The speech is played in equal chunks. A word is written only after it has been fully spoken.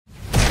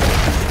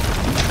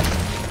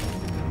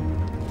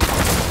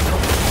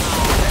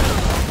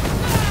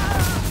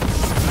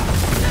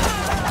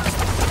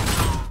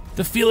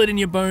The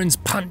feel-it-in-your-bones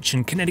punch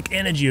and kinetic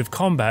energy of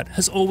combat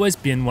has always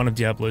been one of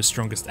Diablo's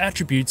strongest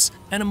attributes,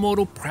 and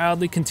Immortal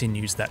proudly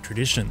continues that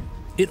tradition.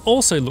 It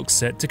also looks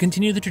set to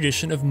continue the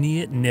tradition of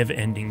near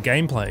never-ending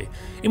gameplay,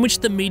 in which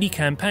the meaty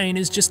campaign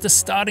is just a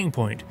starting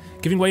point,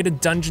 giving way to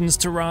dungeons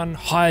to run,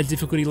 higher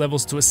difficulty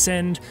levels to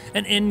ascend,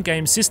 and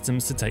endgame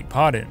systems to take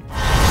part in.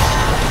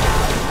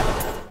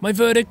 My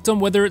verdict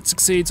on whether it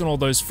succeeds on all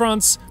those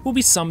fronts will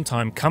be some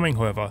time coming,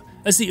 however,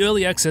 as the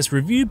early access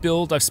review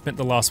build I've spent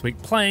the last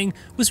week playing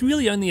was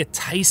really only a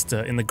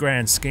taster in the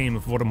grand scheme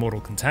of what Immortal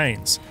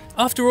contains.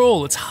 After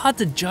all, it's hard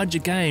to judge a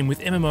game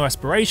with MMO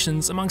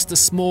aspirations amongst a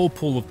small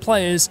pool of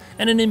players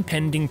and an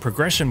impending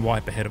progression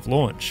wipe ahead of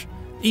launch.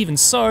 Even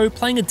so,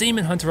 playing a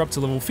Demon Hunter up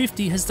to level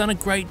 50 has done a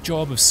great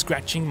job of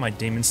scratching my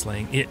demon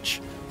slaying itch,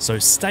 so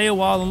stay a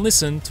while and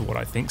listen to what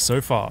I think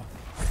so far.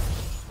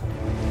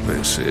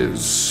 This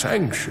is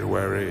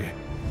Sanctuary.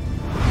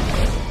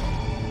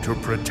 To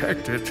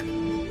protect it,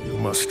 you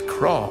must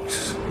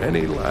cross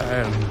many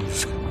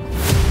lands.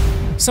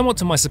 Somewhat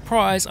to my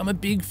surprise, I'm a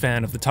big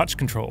fan of the touch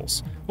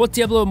controls. What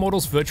Diablo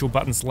Immortal's virtual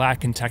buttons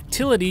lack in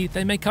tactility,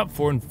 they make up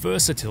for in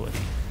versatility.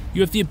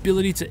 You have the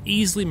ability to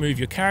easily move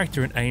your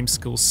character and aim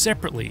skills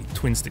separately,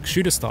 twin-stick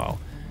shooter style.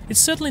 It's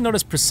certainly not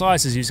as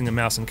precise as using a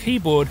mouse and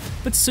keyboard,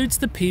 but suits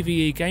the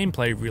PvE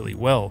gameplay really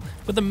well,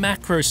 where the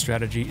macro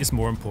strategy is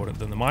more important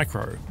than the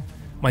micro.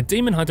 My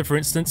Demon Hunter, for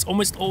instance,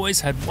 almost always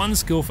had one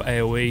skill for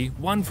AoE,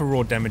 one for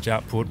raw damage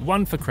output,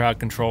 one for crowd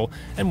control,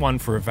 and one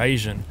for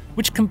evasion,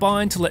 which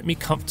combined to let me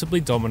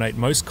comfortably dominate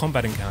most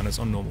combat encounters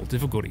on normal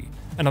difficulty.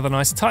 Another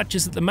nice touch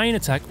is that the main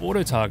attack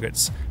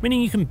auto-targets,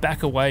 meaning you can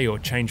back away or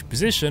change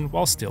position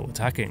while still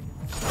attacking.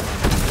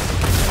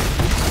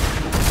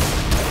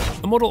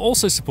 Immortal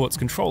also supports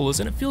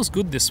controllers, and it feels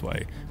good this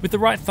way, with the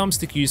right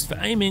thumbstick used for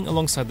aiming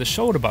alongside the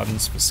shoulder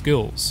buttons for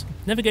skills.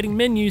 Navigating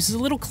menus is a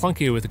little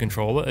clunkier with the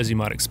controller, as you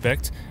might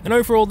expect, and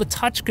overall the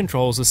touch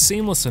controls are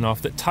seamless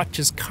enough that touch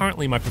is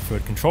currently my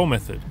preferred control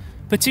method,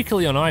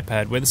 particularly on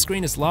iPad where the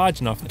screen is large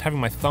enough that having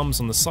my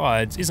thumbs on the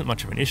sides isn't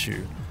much of an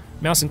issue.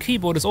 Mouse and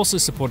keyboard is also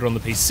supported on the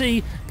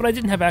PC, but I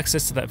didn't have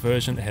access to that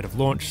version ahead of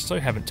launch, so I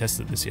haven't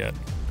tested this yet.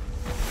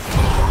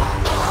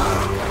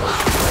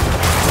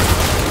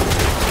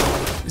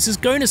 This is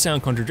going to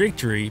sound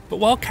contradictory, but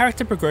while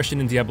character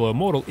progression in Diablo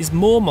Immortal is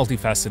more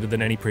multifaceted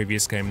than any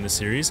previous game in the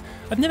series,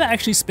 I've never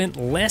actually spent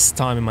less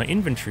time in my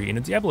inventory in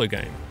a Diablo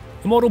game.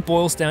 Immortal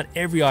boils down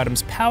every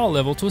item's power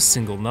level to a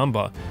single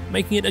number,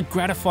 making it a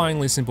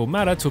gratifyingly simple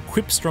matter to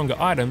equip stronger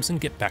items and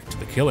get back to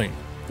the killing.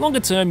 Longer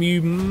term,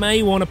 you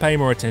may want to pay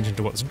more attention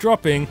to what's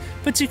dropping,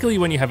 particularly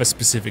when you have a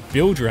specific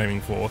build you're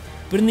aiming for,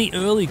 but in the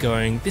early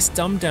going, this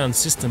dumbed down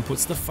system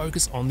puts the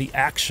focus on the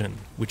action,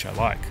 which I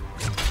like.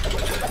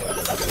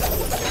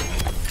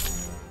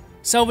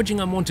 Salvaging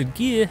unwanted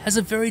gear has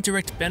a very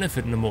direct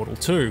benefit in Immortal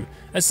too,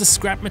 as the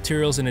scrap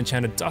materials and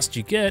enchanted dust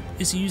you get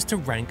is used to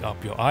rank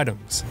up your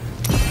items.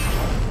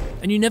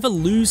 And you never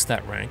lose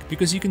that rank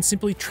because you can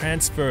simply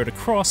transfer it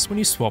across when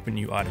you swap a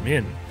new item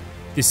in.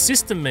 This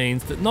system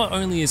means that not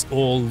only is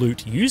all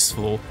loot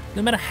useful,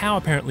 no matter how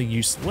apparently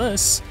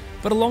useless,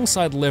 but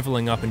alongside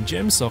leveling up and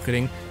gem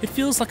socketing, it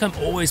feels like I'm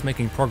always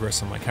making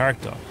progress on my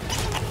character.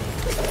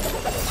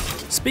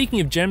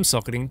 Speaking of gem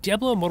socketing,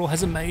 Diablo Immortal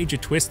has a major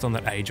twist on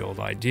that age-old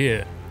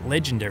idea,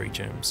 legendary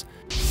gems,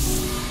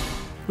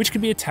 which can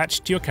be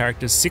attached to your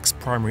character's 6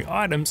 primary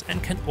items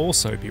and can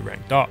also be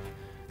ranked up.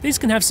 These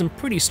can have some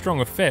pretty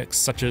strong effects,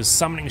 such as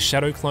summoning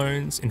shadow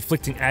clones,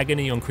 inflicting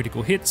agony on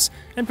critical hits,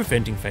 and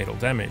preventing fatal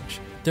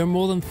damage. There are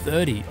more than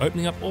 30,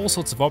 opening up all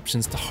sorts of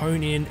options to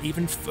hone in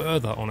even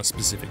further on a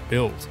specific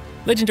build.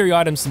 Legendary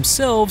items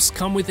themselves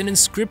come with an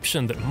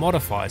inscription that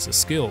modifies a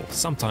skill,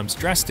 sometimes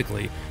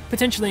drastically,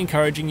 potentially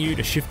encouraging you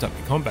to shift up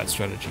your combat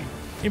strategy.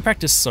 In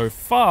practice so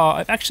far,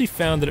 I've actually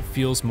found that it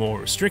feels more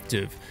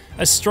restrictive,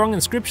 as strong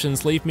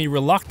inscriptions leave me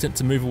reluctant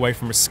to move away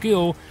from a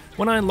skill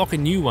when I unlock a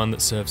new one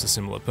that serves a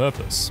similar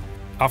purpose.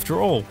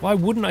 After all, why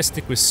wouldn't I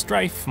stick with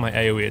Strafe for my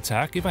AoE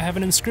attack if I have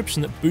an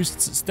inscription that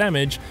boosts its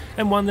damage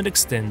and one that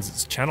extends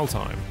its channel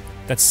time?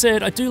 That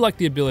said, I do like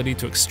the ability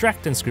to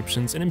extract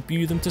inscriptions and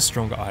imbue them to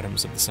stronger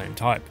items of the same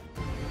type.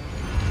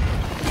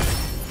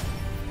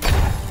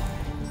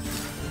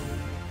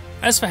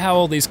 As for how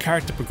all these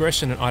character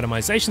progression and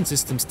itemization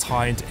systems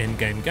tie into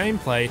endgame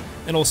gameplay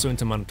and also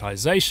into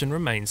monetization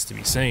remains to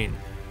be seen.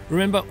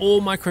 Remember,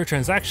 all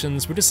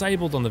microtransactions were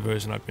disabled on the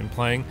version I've been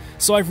playing,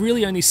 so I've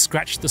really only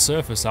scratched the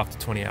surface after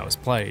 20 hours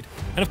played.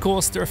 And of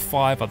course, there are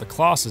 5 other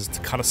classes to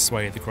cut a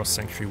swathe across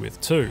Sanctuary with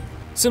too.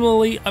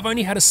 Similarly, I've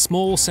only had a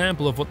small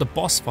sample of what the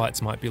boss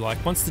fights might be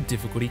like once the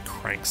difficulty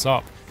cranks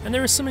up, and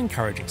there are some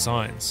encouraging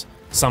signs.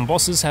 Some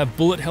bosses have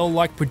bullet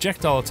hell-like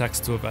projectile attacks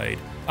to evade,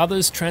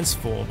 others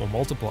transform or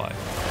multiply.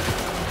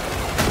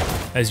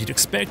 As you'd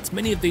expect,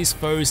 many of these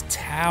foes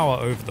tower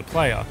over the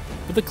player,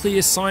 but the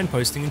clear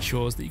signposting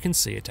ensures that you can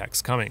see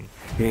attacks coming.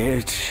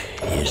 It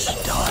is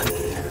done.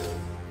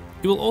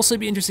 It will also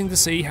be interesting to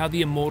see how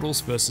the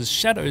Immortals versus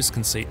Shadows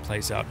conceit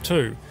plays out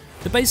too.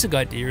 The basic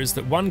idea is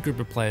that one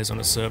group of players on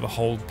a server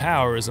hold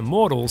power as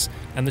immortals,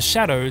 and the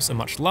Shadows, a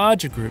much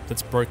larger group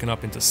that's broken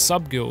up into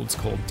sub-guilds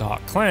called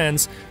Dark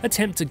Clans,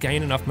 attempt to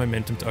gain enough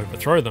momentum to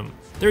overthrow them.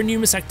 There are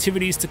numerous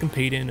activities to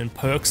compete in and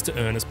perks to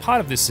earn as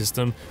part of this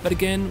system, but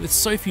again, with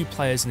so few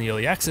players in the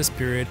early access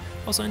period,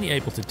 I was only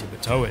able to dip a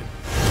toe in.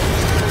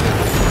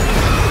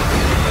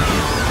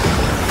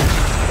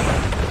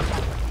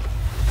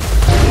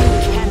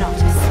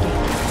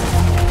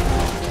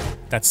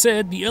 That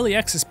said, the early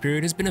access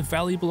period has been a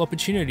valuable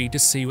opportunity to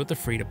see what the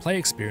free-to-play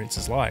experience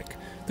is like.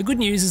 The good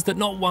news is that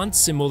not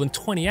once in more than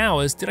 20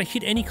 hours did I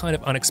hit any kind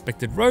of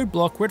unexpected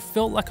roadblock where it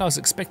felt like I was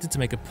expected to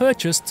make a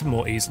purchase to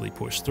more easily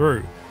push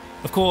through.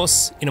 Of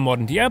course, in a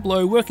modern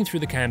Diablo, working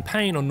through the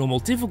campaign on normal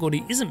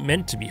difficulty isn't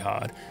meant to be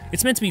hard.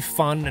 It's meant to be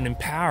fun and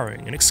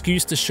empowering, an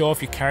excuse to show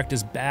off your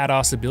character's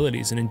badass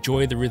abilities and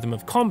enjoy the rhythm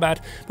of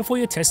combat before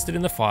you're tested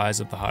in the fires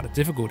of the harder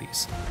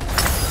difficulties.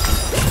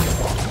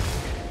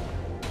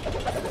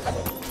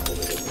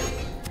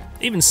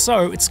 Even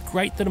so, it's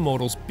great that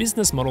Immortal's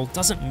business model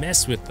doesn't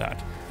mess with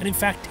that, and in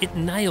fact, it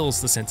nails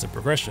the sense of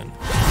progression.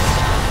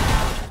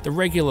 The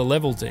regular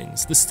level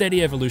dings, the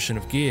steady evolution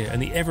of gear,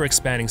 and the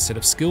ever-expanding set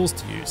of skills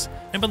to use,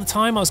 and by the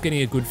time I was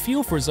getting a good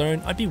feel for a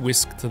zone, I'd be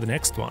whisked to the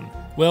next one.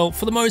 Well,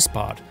 for the most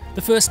part,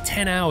 the first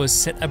 10 hours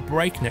set a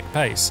breakneck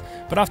pace,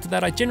 but after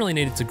that I generally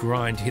needed to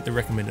grind to hit the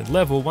recommended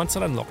level once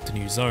I'd unlocked a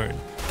new zone.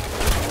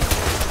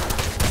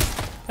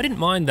 I didn't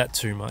mind that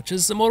too much,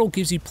 as Immortal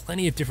gives you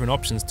plenty of different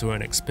options to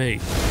earn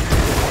XP.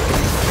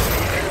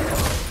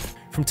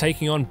 From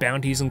taking on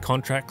bounties and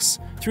contracts,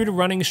 through to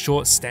running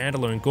short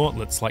standalone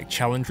gauntlets like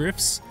challenge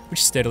rifts,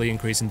 which steadily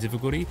increase in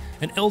difficulty,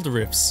 and elder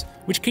rifts,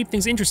 which keep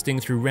things interesting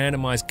through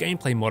randomised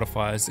gameplay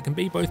modifiers that can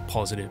be both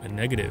positive and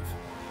negative.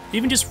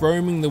 Even just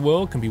roaming the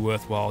world can be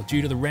worthwhile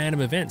due to the random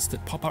events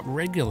that pop up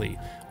regularly,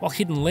 while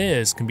hidden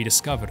lairs can be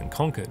discovered and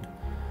conquered.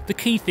 The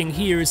key thing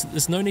here is that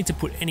there's no need to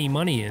put any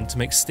money in to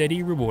make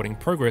steady, rewarding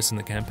progress in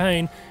the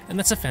campaign, and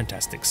that's a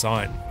fantastic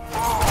sign.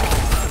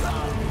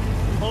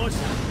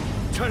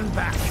 Turn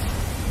back.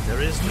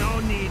 There is no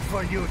need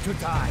for you to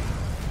die.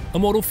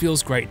 Immortal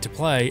feels great to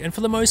play, and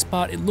for the most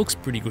part it looks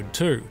pretty good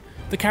too.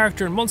 The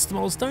character and monster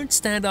models don't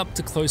stand up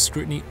to close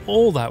scrutiny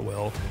all that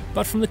well,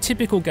 but from the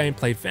typical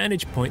gameplay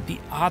vantage point, the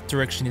art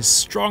direction is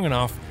strong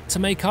enough to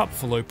make up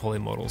for low poly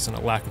models and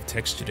a lack of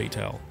texture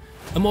detail.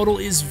 Immortal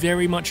is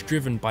very much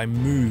driven by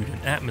mood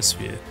and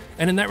atmosphere,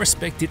 and in that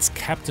respect it's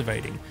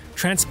captivating,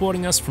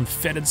 transporting us from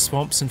fetid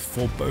swamps and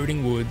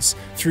foreboding woods,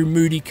 through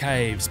moody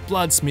caves,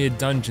 blood-smeared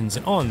dungeons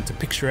and on to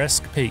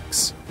picturesque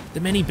peaks. The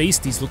many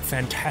beasties look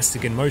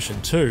fantastic in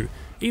motion too,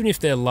 even if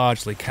they're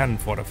largely cannon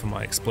fodder for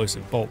my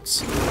explosive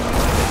bolts.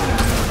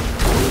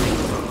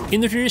 In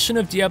the tradition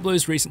of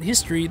Diablo's recent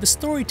history, the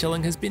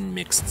storytelling has been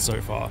mixed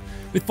so far,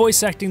 with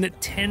voice acting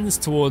that tends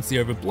towards the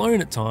overblown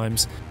at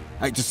times,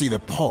 Hate to see the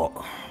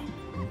pot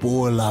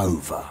boil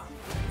over.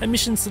 and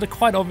missions that are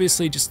quite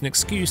obviously just an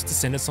excuse to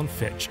send us on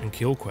fetch and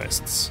kill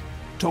quests.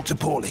 Talk to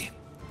Paulie,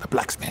 the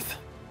blacksmith,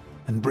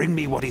 and bring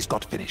me what he's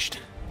got finished.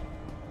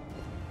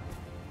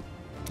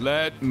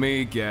 Let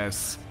me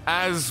guess.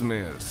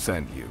 Asmir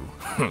sent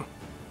you.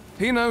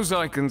 He knows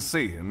I can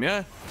see him,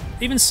 yeah?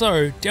 Even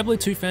so, Diablo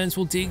 2 fans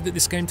will dig that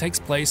this game takes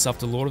place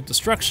after Lord of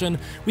Destruction,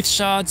 with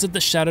shards of the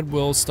Shattered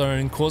World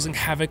Stone causing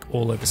havoc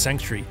all over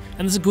Sanctuary,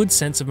 and there's a good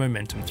sense of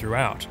momentum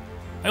throughout.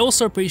 I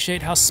also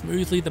appreciate how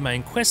smoothly the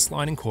main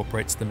questline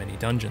incorporates the many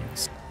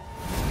dungeons.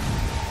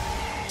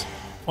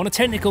 On a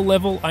technical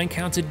level, I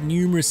encountered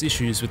numerous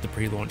issues with the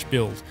pre-launch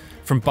build,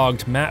 from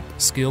bugged map,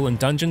 skill and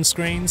dungeon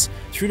screens,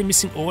 through to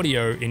missing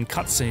audio in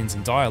cutscenes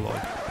and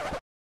dialogue,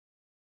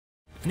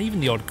 and even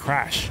the odd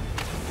crash.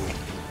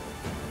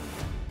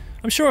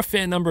 I'm sure a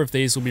fair number of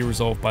these will be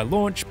resolved by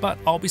launch, but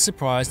I'll be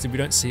surprised if we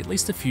don't see at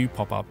least a few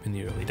pop up in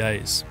the early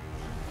days.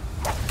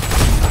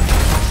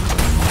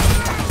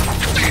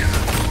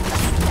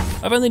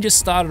 I've only just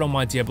started on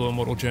my Diablo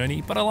Immortal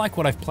journey, but I like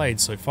what I've played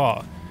so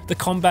far. The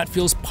combat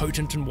feels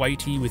potent and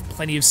weighty, with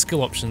plenty of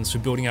skill options for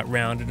building out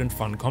rounded and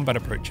fun combat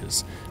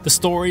approaches. The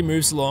story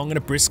moves along at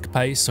a brisk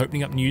pace,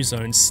 opening up new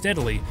zones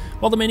steadily,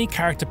 while the many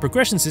character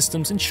progression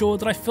systems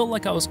ensured that I felt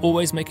like I was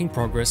always making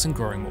progress and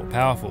growing more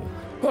powerful.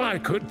 I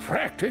could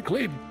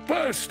practically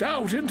burst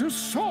out into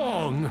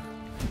song.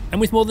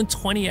 And with more than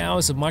 20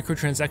 hours of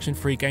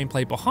microtransaction-free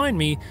gameplay behind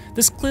me,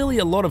 there's clearly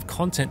a lot of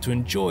content to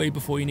enjoy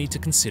before you need to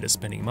consider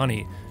spending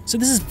money. So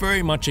this is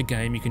very much a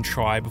game you can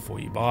try before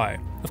you buy.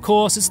 Of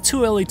course, it's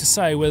too early to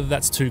say whether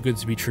that's too good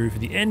to be true for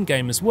the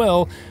endgame as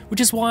well,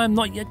 which is why I'm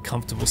not yet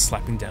comfortable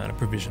slapping down a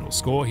provisional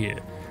score here.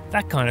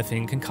 That kind of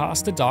thing can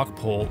cast a dark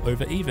pall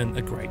over even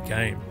a great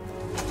game.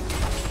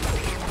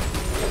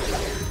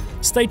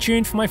 Stay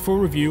tuned for my full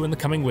review in the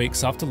coming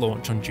weeks after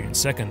launch on June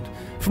 2nd.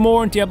 For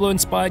more on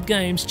Diablo-inspired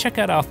games, check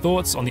out our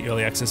thoughts on the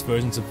early access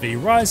versions of V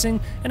Rising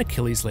and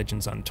Achilles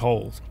Legends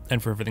Untold.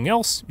 And for everything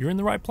else, you're in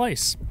the right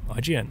place.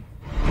 IGN.